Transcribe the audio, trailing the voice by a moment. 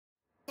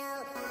Okay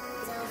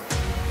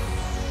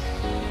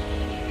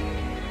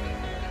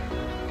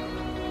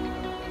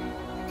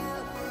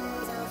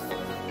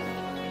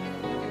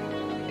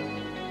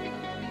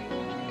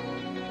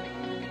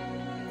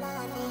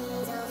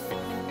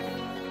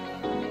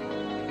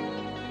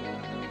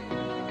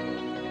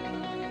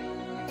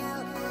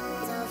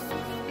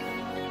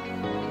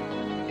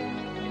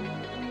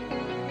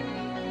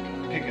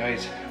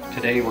guys,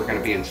 today we're going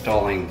to be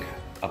installing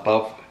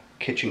above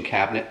kitchen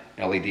cabinet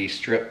LED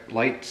strip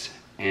lights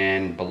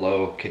and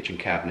below kitchen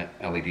cabinet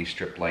LED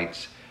strip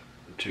lights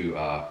to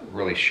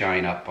really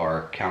shine up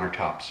our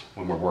countertops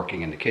when we're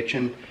working in the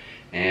kitchen.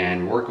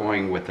 And we're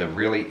going with a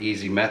really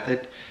easy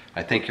method.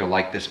 I think you'll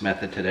like this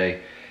method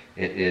today.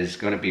 It is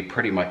going to be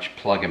pretty much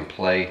plug and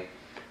play.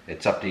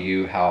 It's up to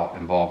you how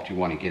involved you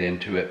want to get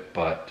into it,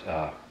 but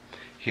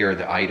here are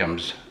the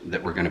items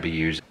that we're going to be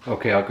using.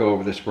 Okay, I'll go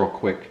over this real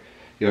quick.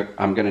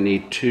 I'm going to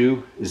need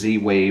 2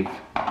 Z-Wave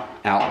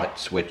outlet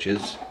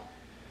switches,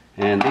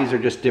 and these are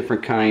just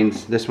different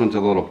kinds. This one's a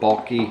little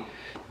bulky.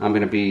 I'm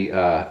going to be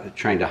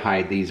trying to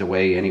hide these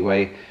away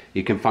anyway.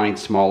 You can find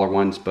smaller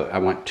ones, but I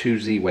want 2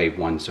 Z-Wave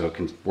ones so it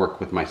can work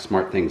with my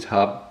SmartThings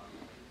hub.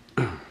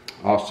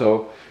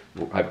 Also,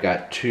 I've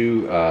got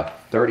 2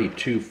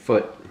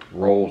 32-foot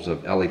rolls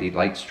of LED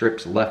light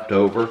strips left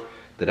over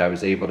that I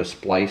was able to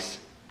splice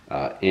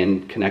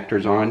in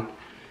connectors on.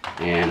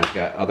 And I've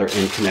got other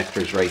end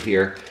connectors right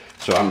here,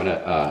 so I'm going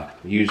to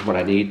use what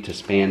I need to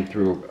span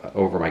through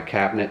over my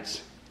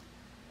cabinets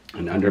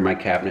and under my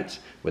cabinets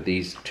with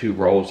these 2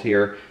 rolls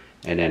here,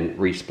 and then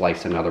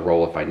resplice another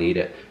roll if I need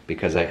it,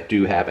 because I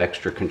do have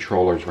extra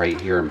controllers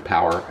right here and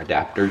power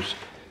adapters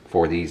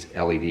for these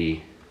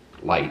LED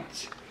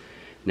lights.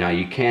 Now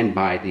you can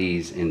buy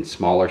these in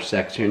smaller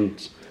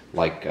sections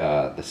like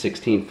the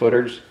 16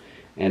 footers,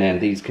 and then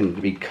these can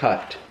be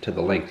cut to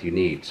the length you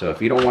need. So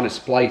if you don't want to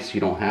splice,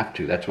 you don't have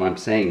to. That's why I'm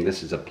saying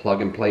this is a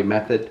plug and play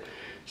method.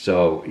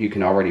 So you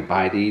can already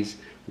buy these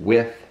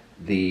with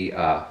the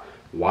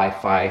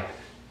Wi-Fi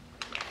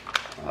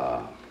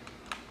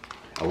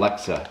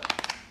Alexa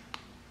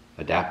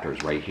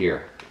adapters right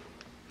here.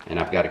 And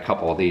I've got a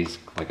couple of these,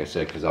 like I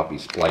said, because I'll be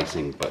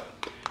splicing, but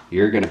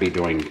you're going to be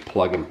doing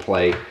plug and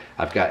play.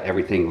 I've got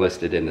everything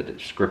listed in the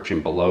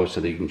description below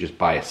so that you can just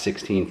buy a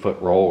 16-foot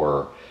roll,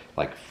 or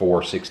like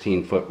 4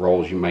 16-foot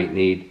rolls you might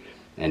need,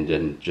 and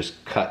then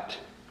just cut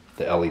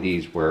the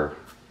LEDs where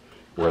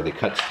the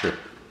cut strip,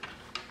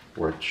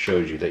 where it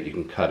shows you that you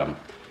can cut them,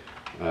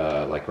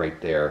 like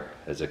right there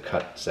as a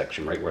cut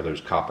section, right where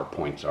those copper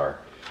points are,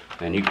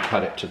 and you can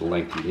cut it to the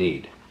length you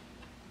need.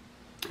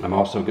 I'm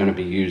also going to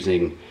be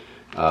using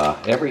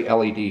every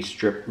LED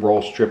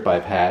roll strip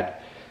I've had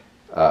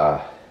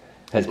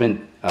has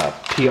been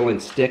peel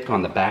and stick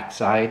on the back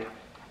side,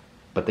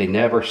 but they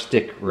never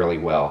stick really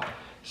well.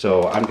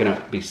 So I'm going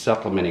to be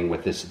supplementing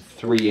with this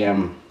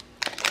 3M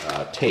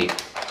tape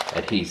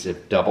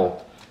adhesive,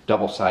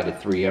 double-sided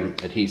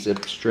 3M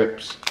adhesive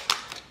strips,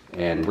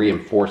 and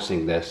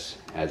reinforcing this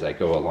as I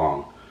go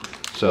along.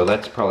 So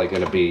that's probably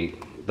going to be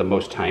the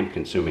most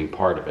time-consuming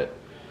part of it.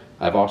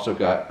 I've also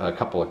got a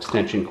couple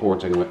extension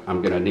cords I'm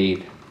going to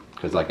need,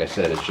 because like I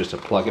said, it's just a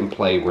plug and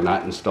play. We're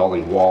not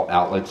installing wall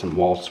outlets and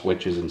wall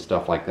switches and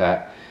stuff like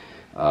that.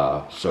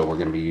 So we're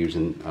going to be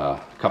using a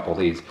couple of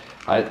these.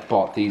 I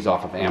bought these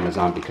off of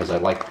Amazon because I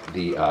like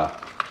the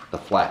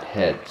flat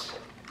heads,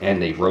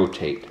 and they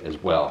rotate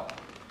as well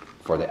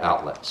for the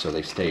outlets, so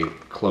they stay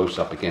close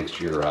up against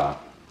your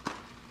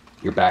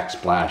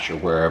backsplash or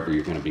wherever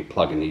you're going to be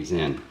plugging these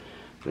in.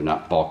 They're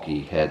not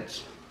bulky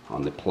heads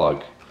on the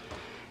plug.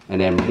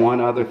 And then one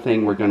other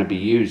thing we're going to be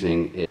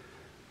using is,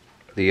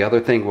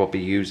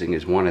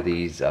 one of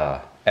these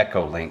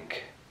EchoLink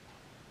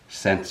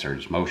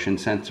sensors, motion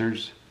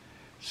sensors.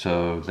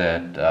 So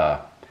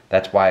that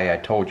that's why I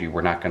told you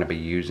we're not going to be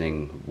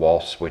using wall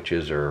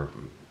switches or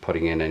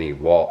putting in any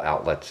wall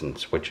outlets and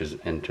switches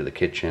into the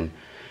kitchen,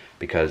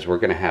 because we're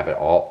going to have it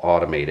all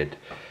automated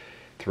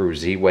through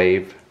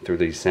Z-Wave, through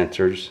these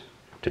sensors,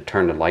 to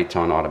turn the lights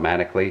on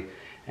automatically.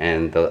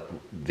 And the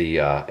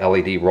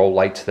LED roll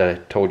lights that I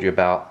told you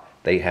about,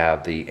 they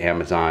have the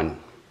Amazon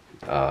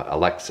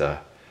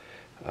Alexa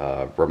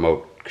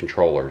remote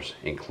controllers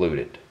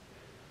included.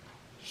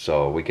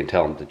 So we can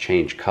tell them to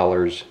change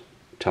colors,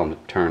 tell them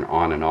to turn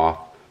on and off,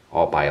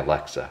 all by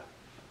Alexa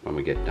when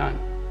we get done.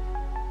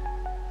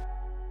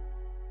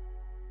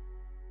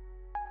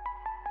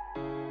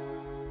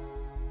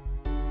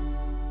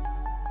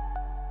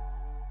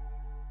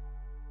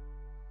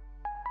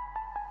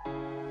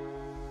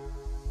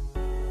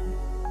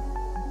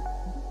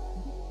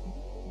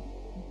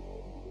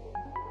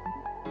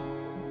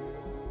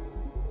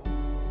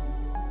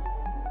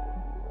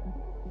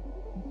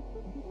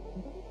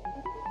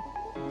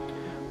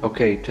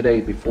 Okay,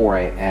 today before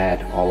I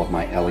add all of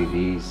my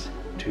LEDs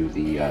to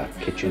the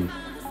kitchen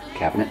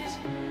cabinets,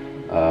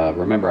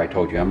 remember I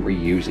told you I'm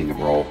reusing a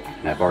roll,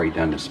 and I've already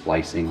done the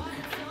splicing,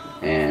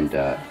 and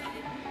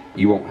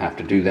you won't have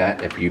to do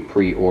that if you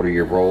pre-order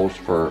your rolls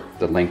for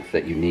the length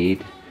that you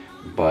need.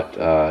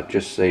 But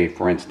just say,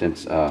 for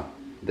instance,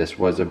 this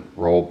was a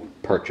roll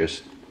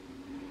purchased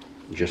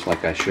just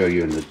like I show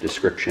you in the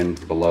description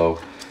below.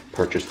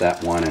 Purchase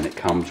that one, and it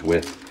comes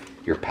with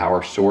your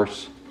power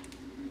source,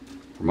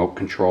 remote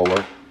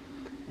controller,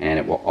 and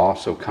it will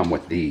also come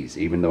with these,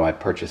 even though I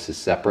purchased this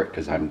separate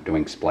because I'm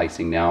doing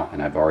splicing now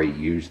and I've already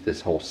used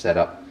this whole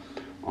setup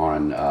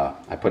on,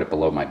 I put it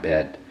below my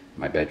bed,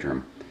 my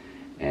bedroom,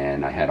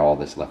 and I had all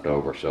this left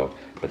over. So,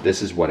 but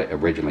this is what it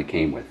originally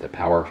came with, the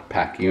power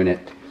pack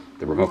unit,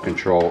 the remote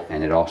control,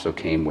 and it also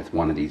came with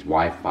one of these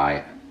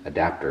Wi-Fi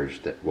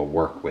adapters that will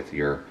work with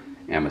your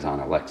Amazon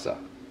Alexa.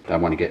 I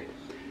want to get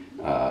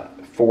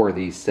 4 of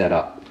these set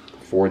up,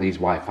 4 of these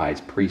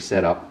Wi-Fi's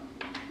pre-set up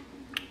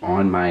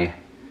on my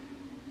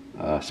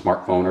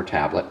smartphone or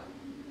tablet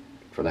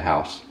for the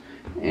house,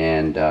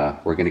 and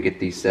we're going to get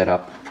these set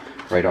up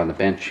right on the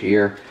bench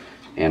here,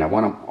 and I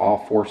want them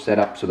all 4 set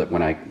up so that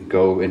when I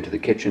go into the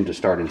kitchen to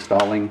start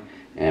installing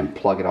and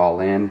plug it all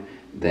in,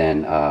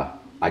 then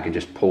I can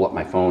just pull up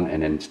my phone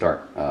and then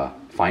start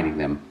finding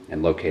them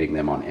and locating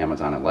them on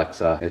Amazon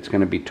Alexa. It's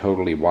going to be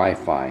totally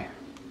Wi-Fi.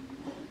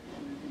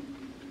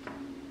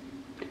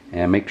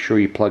 And make sure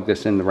you plug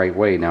this in the right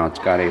way. Now it's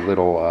got a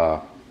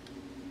little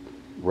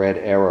red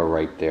arrow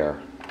right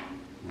there.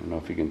 I don't know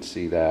if you can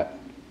see that.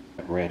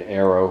 That red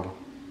arrow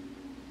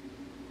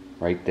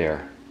right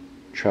there.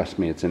 Trust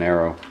me, it's an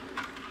arrow.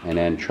 And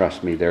then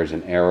trust me, there's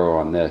an arrow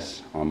on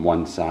this on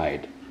one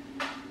side,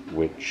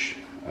 which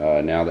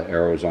now the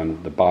arrow is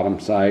on the bottom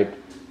side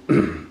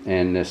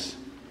and this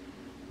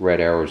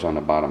red arrow is on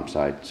the bottom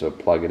side. So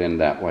plug it in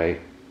that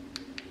way.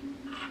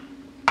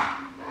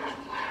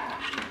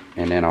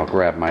 And then I'll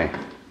grab my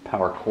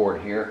power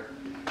cord here.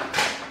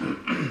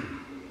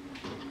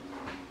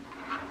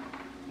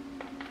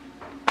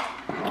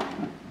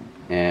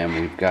 And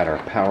we've got our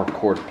power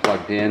cord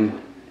plugged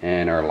in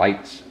and our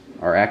lights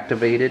are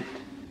activated.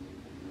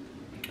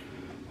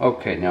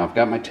 Okay, now I've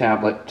got my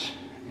tablet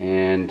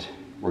and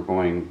we're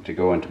going to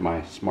go into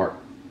my smart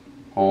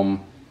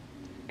home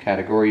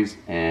categories,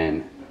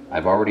 and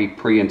I've already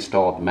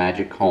pre-installed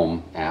Magic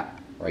Home app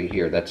right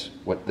here. That's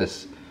what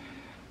this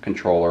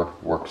controller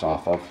works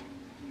off of,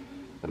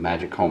 the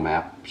Magic Home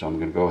app. So I'm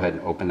going to go ahead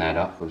and open that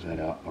up. Close that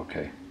up.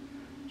 Okay,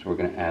 so we're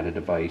going to add a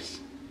device.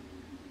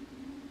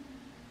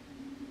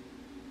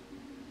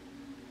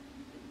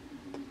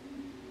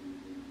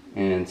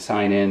 And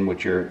sign in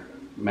with your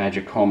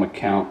Magic Home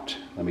account.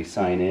 Let me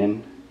sign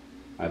in.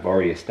 I've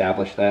already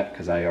established that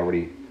because I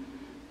already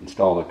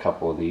installed a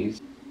couple of these.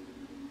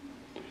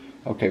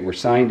 Okay, we're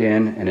signed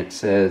in, and it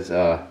says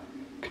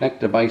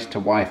connect device to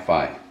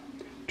Wi-Fi.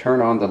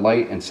 Turn on the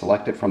light and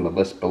select it from the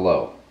list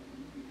below.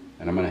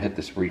 And I'm going to hit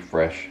this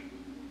refresh,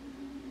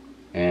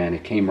 and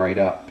it came right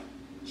up.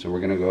 So we're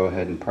going to go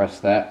ahead and press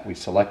that. We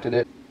selected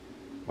it.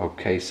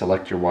 Okay,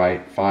 select your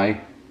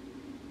Wi-Fi,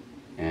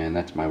 and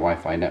that's my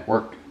Wi-Fi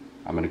network.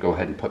 I'm going to go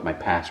ahead and put my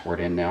password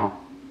in now.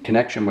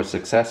 Connection was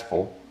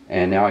successful,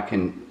 and now I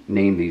can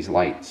name these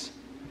lights.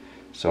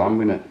 So I'm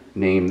going to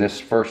name this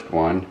first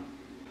one.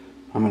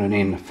 I'm going to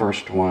name the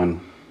first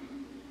one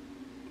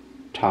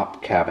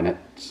top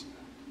cabinets.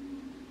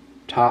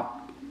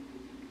 Top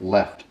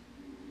left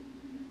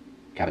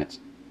cabinets.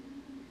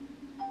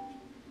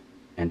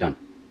 And done.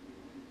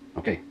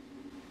 Okay.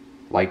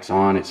 Lights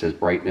on. It says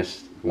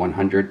brightness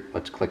 100.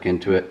 Let's click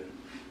into it.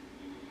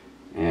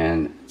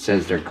 And it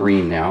says they're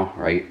green now,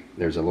 right?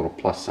 There's a little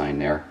plus sign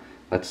there.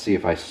 Let's see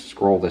if I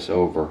scroll this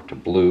over to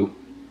blue.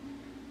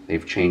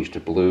 They've changed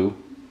to blue.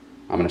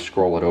 I'm going to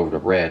scroll it over to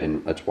red,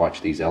 and let's watch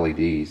these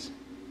LEDs.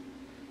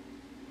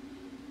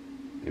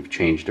 They've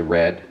changed to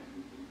red,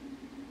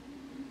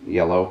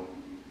 yellow,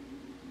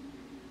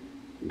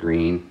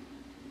 green.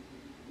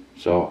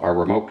 So our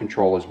remote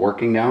control is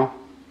working now.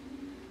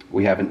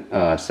 We haven't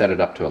set it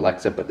up to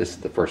Alexa, but this is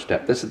the first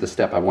step. This is the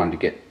step I wanted to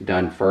get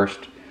done first.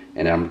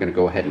 And I'm going to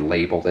go ahead and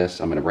label this.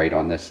 I'm going to write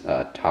on this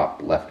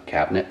top left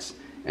cabinets,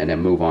 and then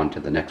move on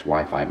to the next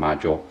Wi-Fi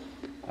module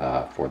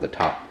for the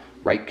top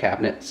right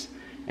cabinets,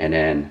 and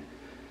then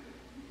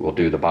we'll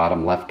do the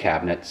bottom left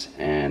cabinets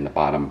and the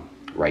bottom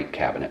right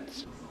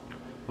cabinets.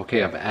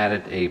 Okay, I've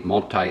added a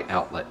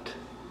multi-outlet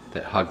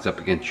that hugs up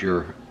against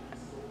your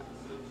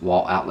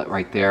wall outlet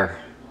right there.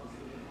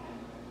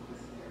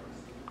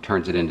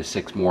 Turns it into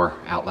 6 more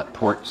outlet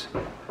ports.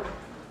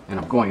 And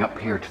I'm going up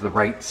here to the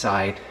right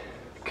side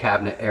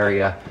cabinet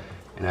area,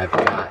 and I've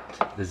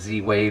got the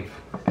Z-Wave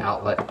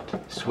outlet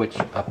switch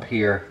up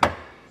here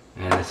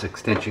and this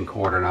extension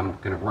cord, and I'm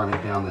going to run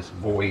it down this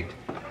void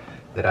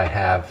that I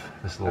have,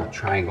 this little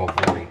triangle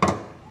void.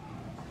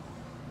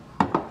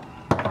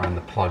 Run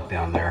the plug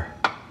down there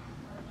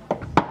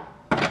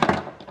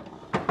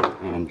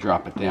and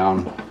drop it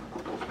down,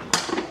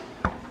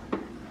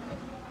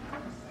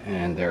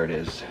 and there it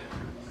is.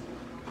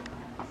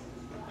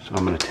 So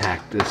I'm going to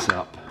tack this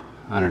up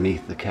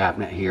underneath the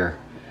cabinet here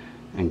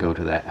and go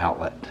to that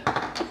outlet.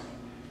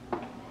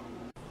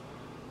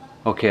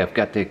 Okay, I've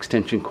got the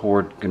extension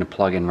cord going to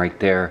plug in right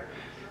there,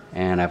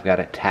 and I've got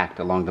it tacked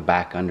along the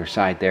back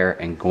underside there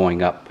and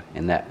going up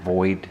in that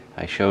void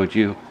I showed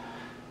you,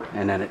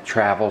 and then it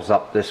travels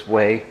up this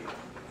way,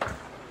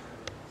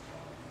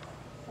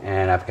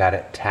 and I've got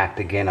it tacked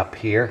again up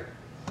here,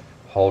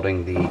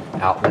 holding the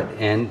outlet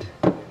end,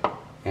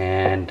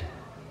 and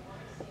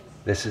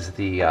this is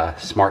the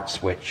smart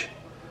switch.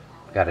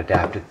 Got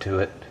adapted to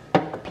it,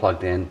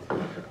 plugged in.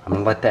 I'm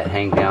gonna let that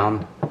hang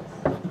down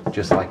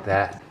just like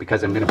that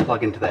because I'm gonna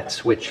plug into that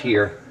switch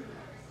here.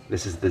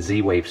 This is the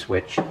Z-wave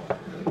switch,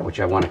 which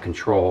I want to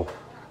control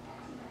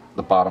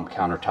the bottom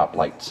countertop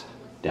lights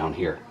down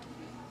here.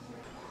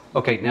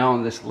 Okay, now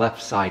on this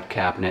left side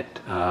cabinet,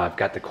 I've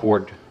got the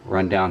cord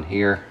run down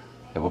here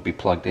that will be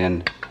plugged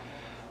in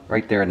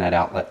right there in that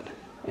outlet,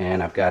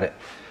 and I've got it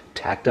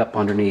tacked up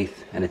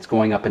underneath, and it's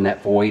going up in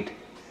that void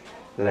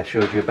that I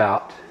showed you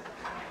about,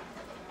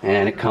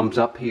 and it comes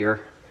up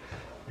here,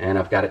 and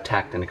I've got it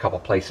tacked in a couple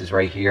places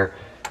right here,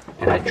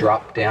 and I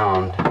drop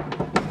down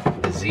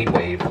the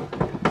Z-wave.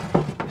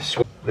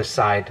 This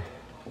side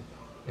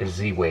is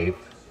Z-wave,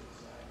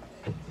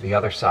 the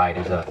other side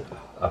is a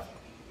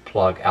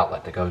plug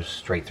outlet that goes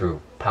straight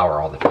through power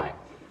all the time.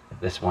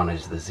 This one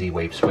is the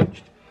Z-wave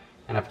switched,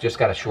 and I've just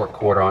got a short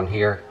cord on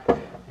here,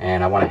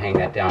 and I want to hang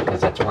that down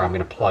because that's where I'm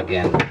going to plug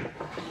in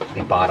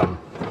the bottom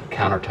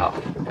countertop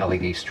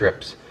LED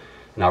strips,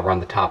 and I'll run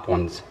the top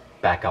ones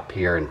back up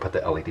here and put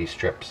the LED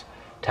strips,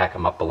 tack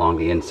them up along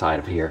the inside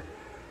of here,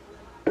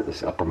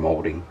 this upper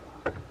molding,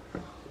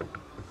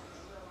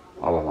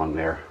 all along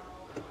there.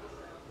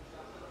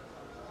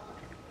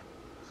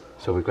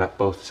 So we've got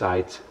both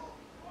sides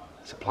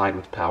supplied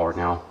with power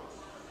now.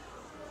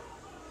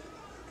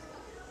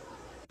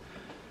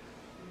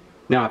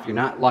 Now, if you're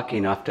not lucky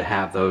enough to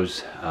have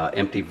those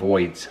empty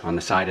voids on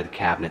the side of the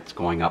cabinets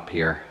going up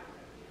here,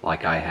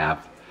 like I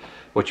have,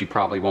 which you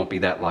probably won't be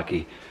that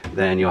lucky,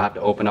 then you'll have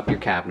to open up your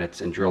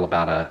cabinets and drill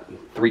about a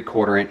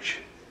 3/4 inch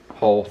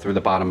hole through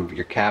the bottom of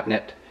your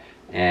cabinet,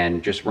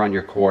 and just run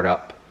your cord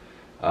up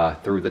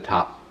through the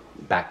top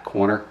back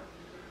corner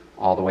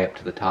all the way up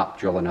to the top.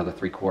 Drill another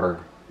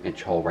 3/4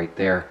 inch hole right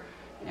there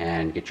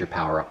and get your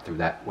power up through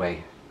that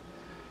way.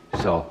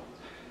 So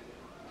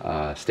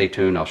stay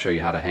tuned, I'll show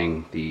you how to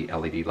hang the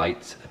LED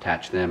lights,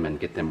 attach them, and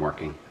get them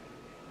working.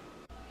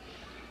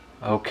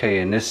 Okay,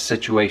 in this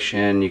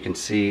situation you can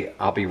see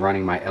I'll be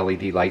running my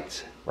LED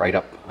lights right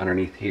up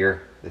underneath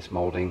here, this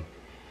molding,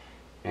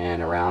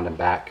 and around and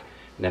back.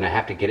 And then I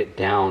have to get it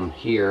down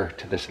here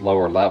to this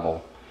lower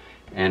level,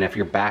 and if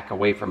you're back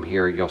away from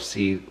here you'll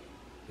see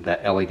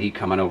that LED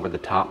coming over the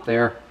top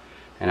there,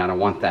 and I don't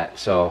want that.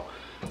 So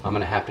I'm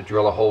going to have to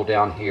drill a hole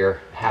down here,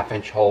 a 1/2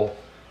 inch hole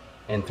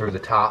in through the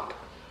top,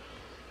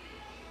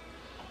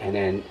 and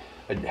then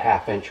a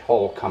 1/2 inch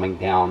hole coming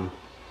down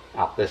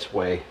out this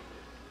way,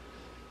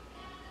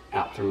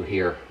 out through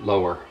here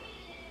lower,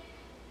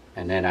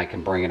 and then I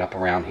can bring it up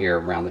around here,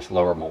 around this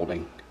lower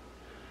molding.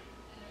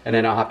 And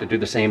then I'll have to do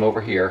the same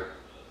over here,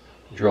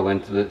 drill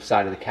into the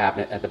side of the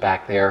cabinet at the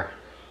back there,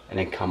 and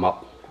then come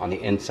up on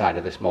the inside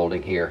of this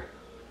molding here.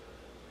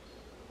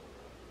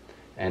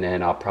 And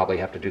then I'll probably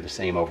have to do the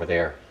same over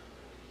there.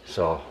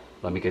 So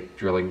let me get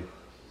drilling.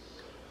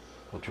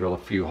 We'll drill a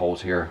few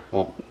holes here.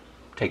 Won't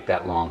take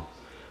that long.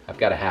 I've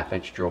got a 1/2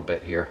 inch drill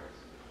bit here.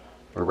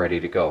 We're ready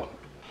to go.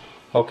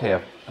 Okay,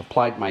 I've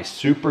applied my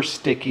super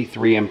sticky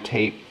 3M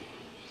tape,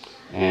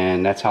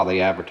 and that's how they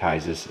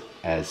advertise this,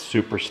 as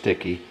super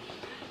sticky.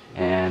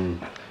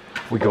 And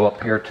if we go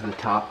up here to the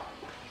top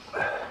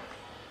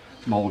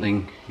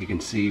molding, you can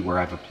see where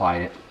I've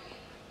applied it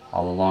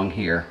all along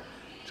here.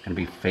 It's going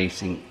to be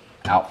facing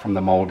out from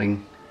the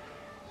molding,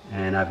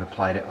 and I've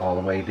applied it all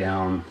the way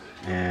down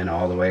and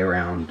all the way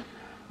around,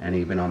 and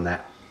even on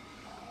that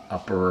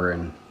upper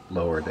and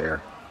lower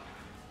there.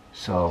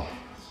 So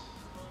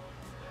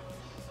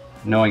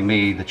knowing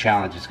me, the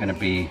challenge is going to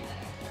be,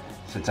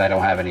 since I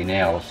don't have any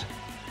nails,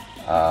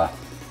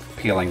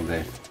 peeling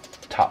the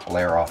top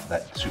layer off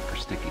that super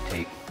sticky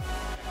tape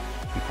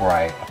before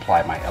I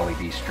apply my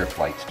LED strip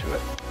lights to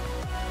it.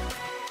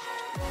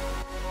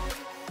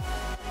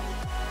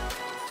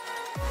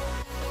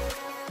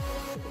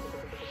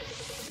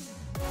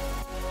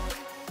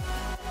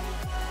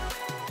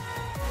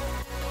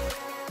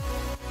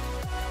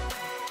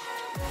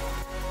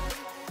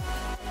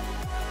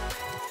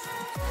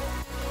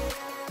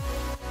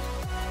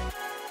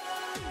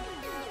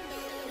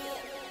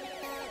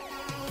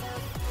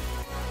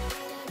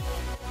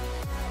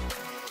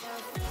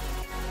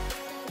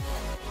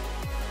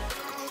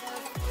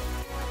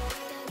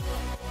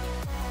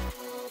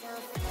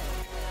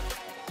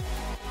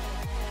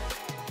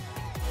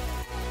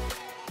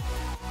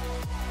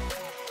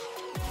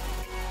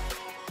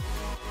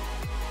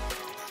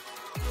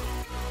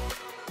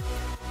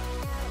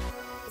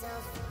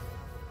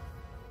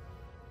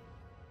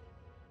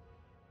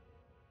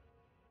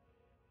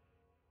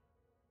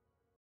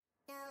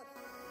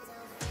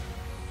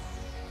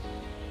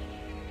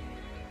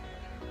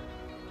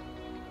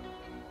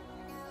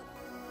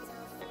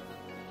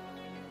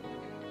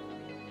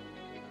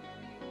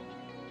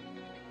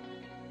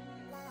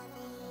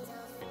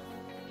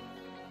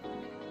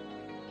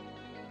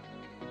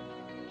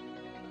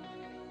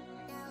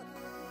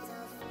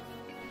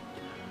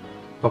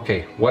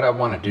 Okay, what I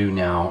want to do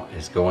now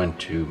is go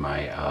into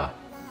my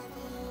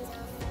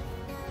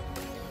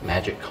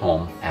Magic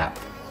Home app,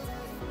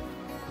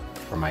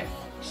 for my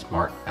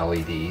smart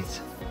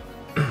LEDs.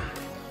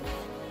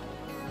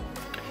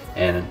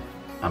 And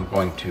I'm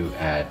going to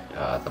add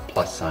the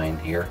plus sign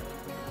here.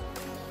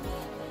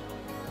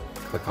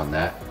 Click on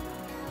that.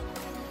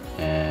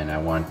 And I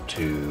want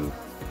to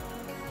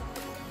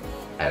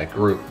add a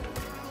group.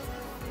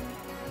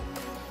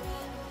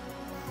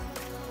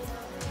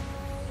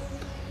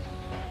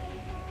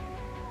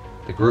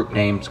 The group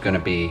name's going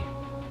to be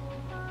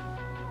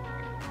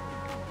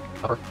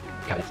upper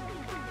cabinets.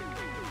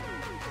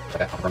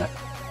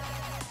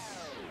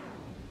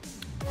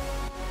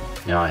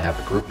 Now I have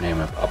a group name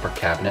of upper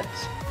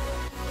cabinets.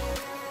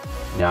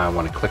 Now I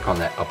want to click on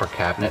that upper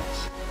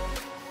cabinets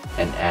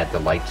and add the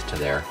lights to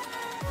there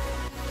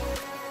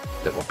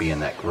that will be in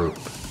that group.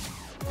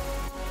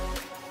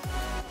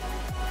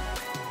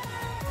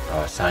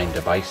 Assign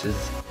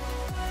devices.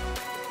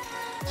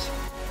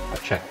 I'll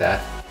check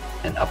that.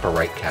 And upper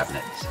right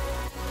cabinets.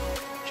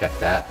 Check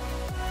that.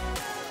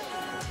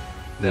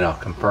 Then I'll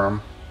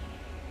confirm.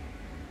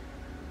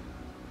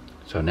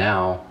 So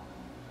now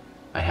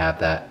I have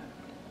that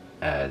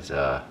as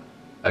a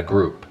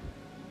group.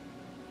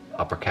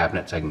 Upper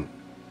cabinets, I can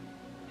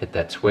hit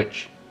that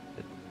switch.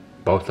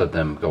 Both of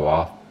them go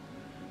off.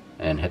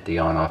 And hit the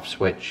on off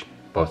switch.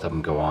 Both of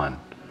them go on.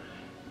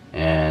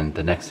 And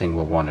the next thing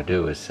we'll want to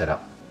do is set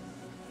up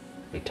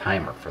a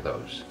timer for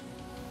those,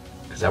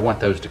 because I want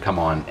those to come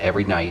on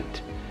every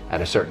night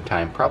at a certain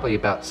time, probably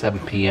about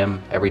 7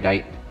 p.m. every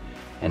night,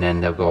 and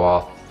then they'll go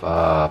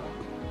off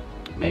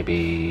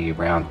maybe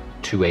around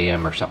 2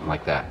 a.m. or something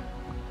like that.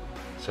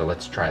 So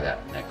let's try that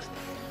next.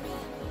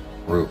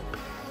 Group,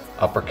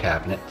 upper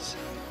cabinets.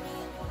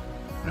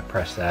 I'm going to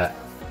press that,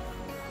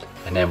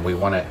 and then we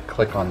want to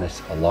click on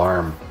this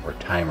alarm or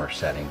timer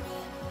setting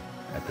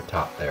at the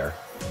top there,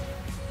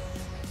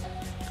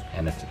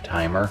 and it's a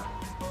timer.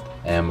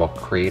 And we'll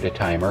create a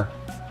timer.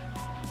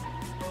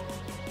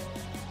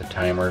 The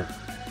timer,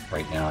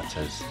 right now it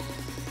says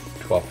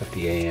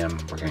 12:50 a.m.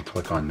 We're going to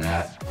click on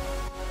that.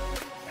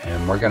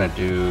 And we're going to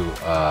do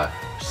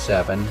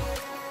 7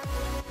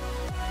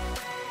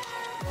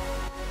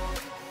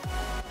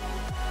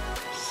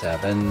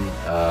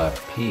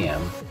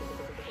 p.m.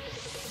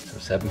 So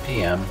 7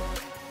 p.m.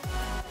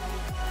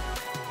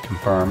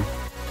 Confirm.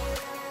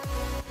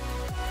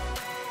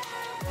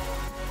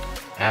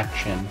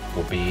 Action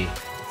will be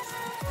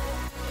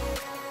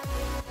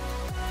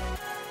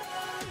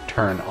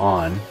turn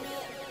on.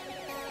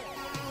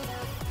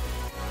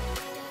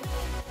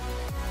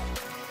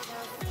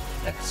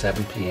 At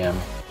 7 p.m.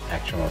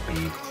 action will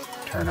be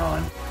turn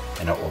on,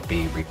 and it will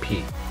be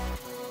repeat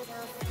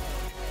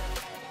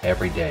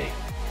every day.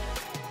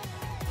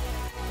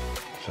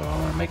 So I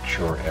want to make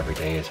sure every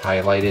day is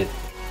highlighted.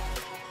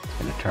 It's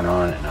going to turn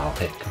on, and I'll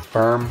hit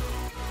confirm.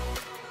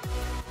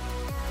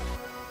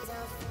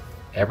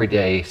 Every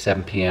day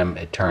 7 p.m.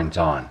 it turns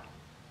on.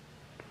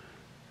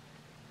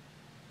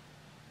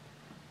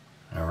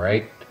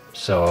 Alright,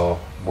 so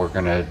we're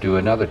going to do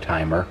another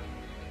timer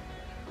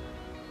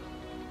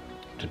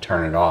to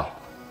turn it off.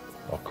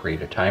 We'll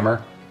create a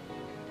timer,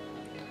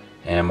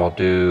 and we'll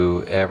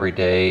do every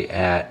day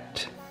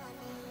at,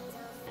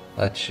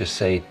 let's just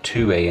say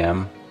 2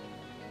 a.m.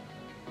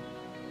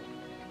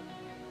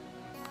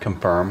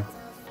 Confirm.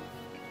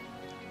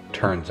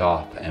 Turns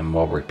off, and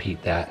we'll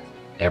repeat that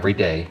every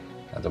day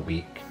of the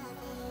week.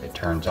 It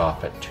turns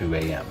off at 2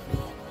 a.m.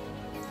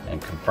 and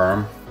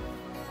confirm.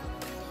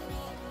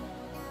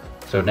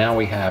 So now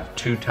we have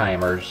 2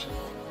 timers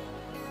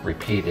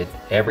repeated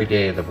every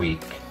day of the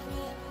week.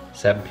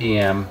 7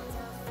 p.m.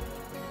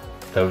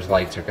 those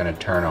lights are going to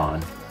turn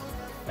on.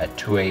 At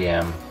 2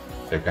 a.m.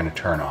 they're going to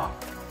turn off.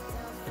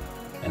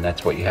 And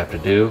that's what you have to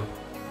do.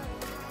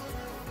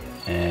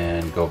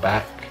 And go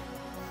back.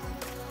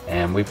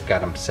 And we've got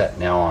them set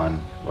now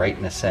on right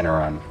in the center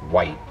on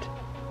white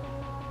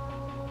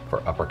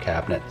for upper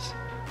cabinets.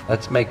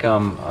 Let's make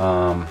them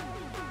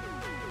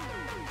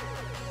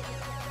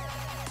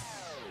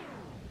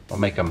we'll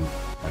make them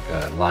like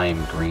a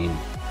lime green,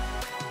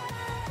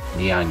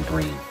 neon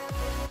green.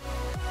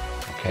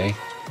 Okay,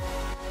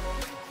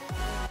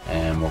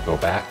 and we'll go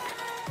back.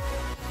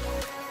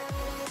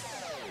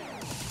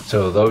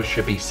 So those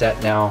should be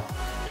set now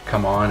to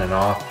come on and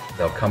off.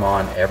 They'll come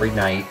on every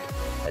night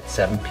at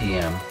 7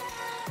 p.m.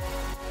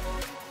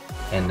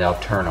 and they'll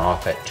turn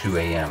off at 2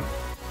 a.m.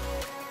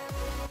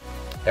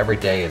 every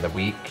day of the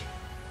week.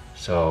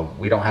 So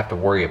we don't have to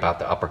worry about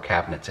the upper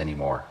cabinets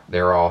anymore.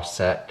 They're all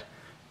set.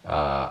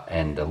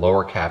 And the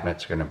lower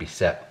cabinets are going to be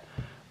set,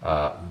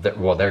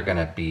 well, they're going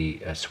to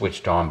be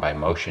switched on by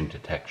motion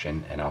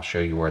detection, and I'll show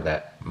you where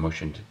that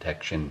motion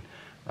detection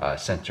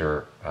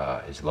sensor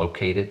is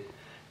located,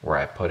 where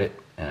I put it,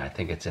 and I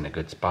think it's in a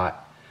good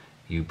spot.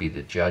 You be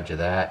the judge of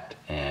that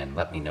and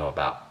let me know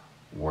about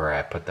where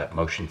I put that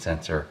motion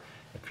sensor,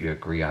 if you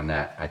agree on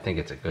that. I think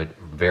it's a good,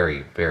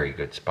 very, very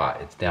good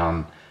spot. It's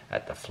down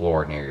at the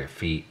floor near your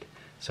feet,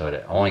 so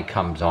it only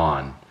comes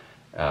on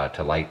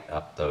to light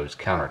up those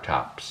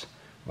countertops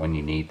when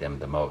you need them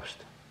the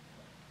most.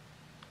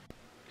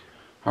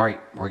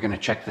 Alright, we're going to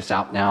check this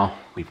out now.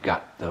 We've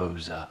got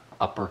those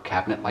upper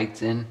cabinet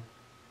lights in,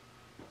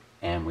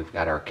 And we've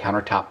got our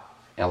countertop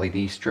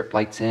LED strip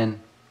lights in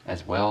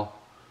as well.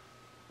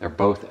 They're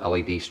both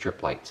LED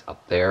strip lights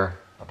up there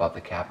above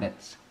the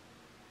cabinets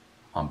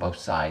on both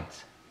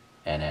sides,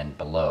 and then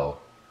below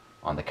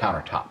on the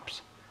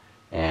countertops.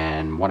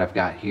 And what I've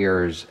got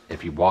here is,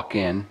 if you walk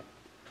in,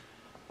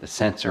 the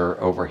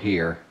sensor over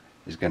here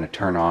is going to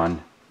turn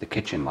on the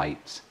kitchen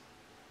lights.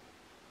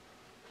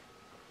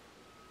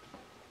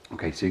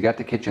 Okay, so you got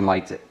the kitchen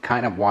lights. It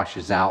kind of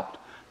washes out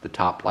the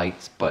top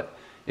lights, but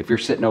if you're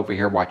sitting over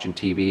here watching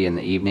TV in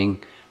the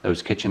evening,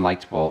 those kitchen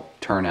lights will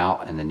turn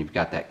out, and then you've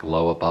got that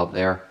glow above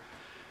there.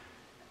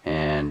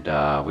 And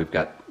we've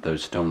got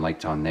those stone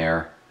lights on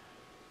there,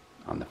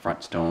 on the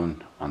front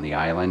stone on the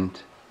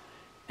island.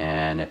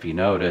 And if you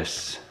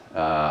notice,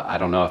 I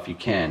don't know if you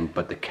can,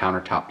 but the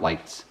countertop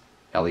lights,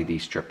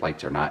 LED strip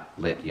lights, are not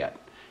lit yet.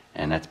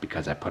 And that's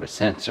because I put a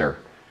sensor,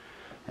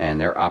 and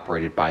they're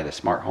operated by the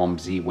SmartHome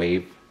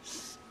Z-Wave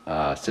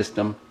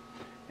system.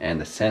 And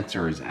the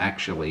sensor is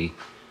actually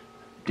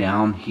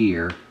down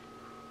here.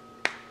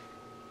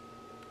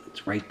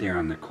 It's right there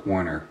on the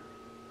corner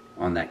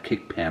on that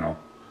kick panel.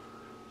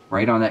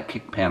 Right on that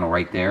kick panel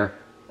right there.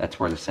 That's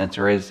where the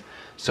sensor is.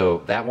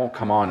 So that won't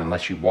come on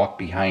unless you walk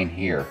behind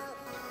here.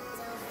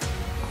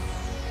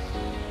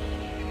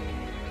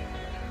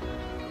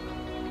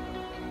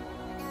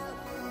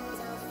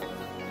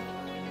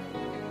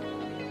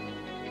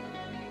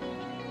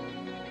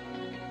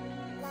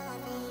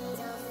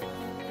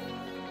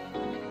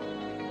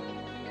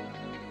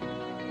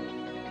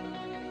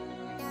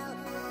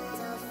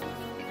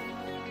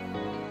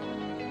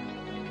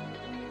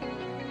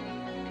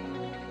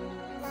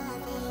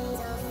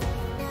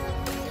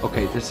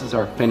 Okay, this is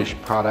our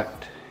finished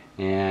product,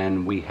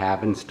 and we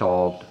have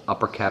installed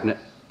upper cabinet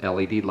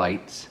LED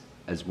lights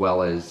as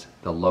well as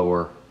the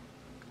lower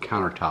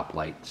countertop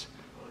lights.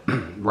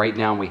 Right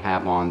now we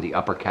have on the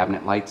upper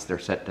cabinet lights. They're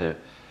set to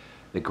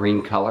the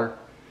green color,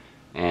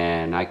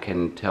 and I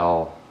can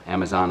tell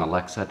Amazon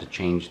Alexa to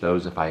change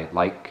those if I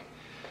like.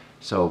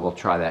 So we'll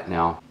try that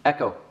now.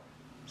 Echo,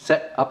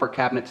 set upper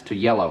cabinets to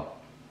yellow.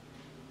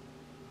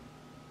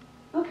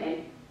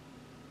 Okay.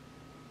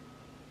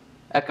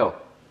 Echo,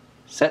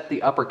 set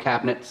the upper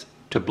cabinets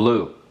to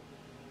blue.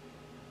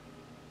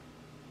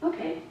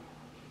 Okay.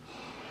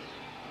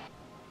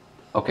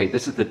 Okay,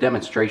 this is the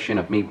demonstration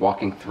of me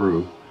walking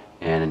through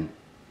and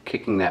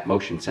kicking that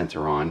motion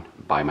sensor on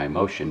by my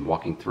motion,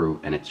 walking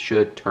through, and it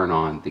should turn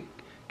on the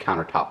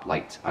countertop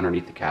lights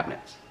underneath the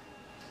cabinets.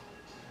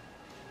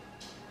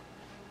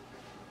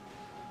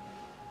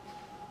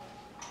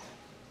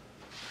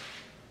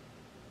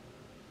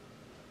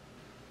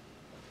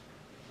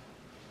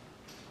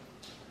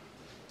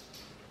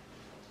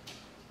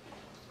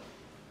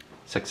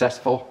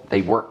 Successful,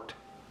 they worked.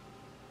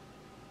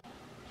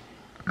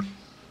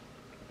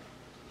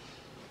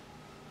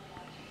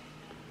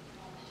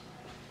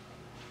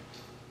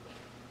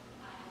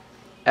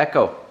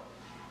 Echo,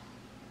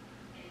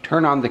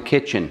 turn on the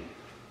kitchen.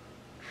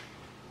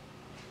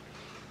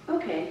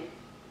 Okay.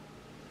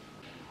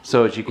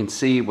 So as you can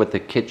see with the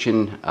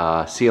kitchen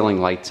ceiling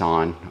lights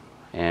on,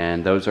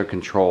 and those are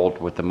controlled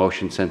with the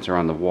motion sensor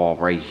on the wall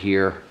right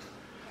here.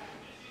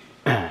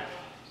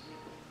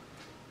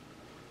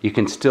 You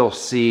can still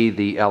see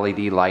the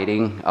LED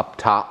lighting up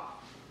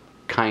top,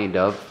 kind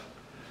of,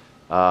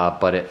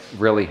 but it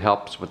really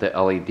helps with the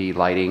LED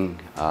lighting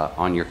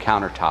on your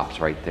countertops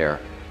right there.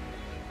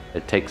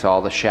 It takes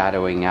all the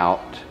shadowing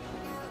out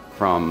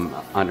from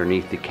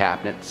underneath the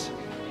cabinets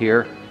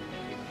here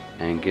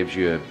and gives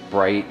you a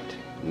bright,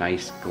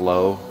 nice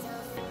glow,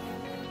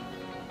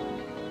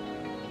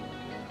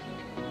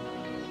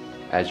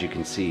 as you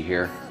can see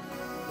here.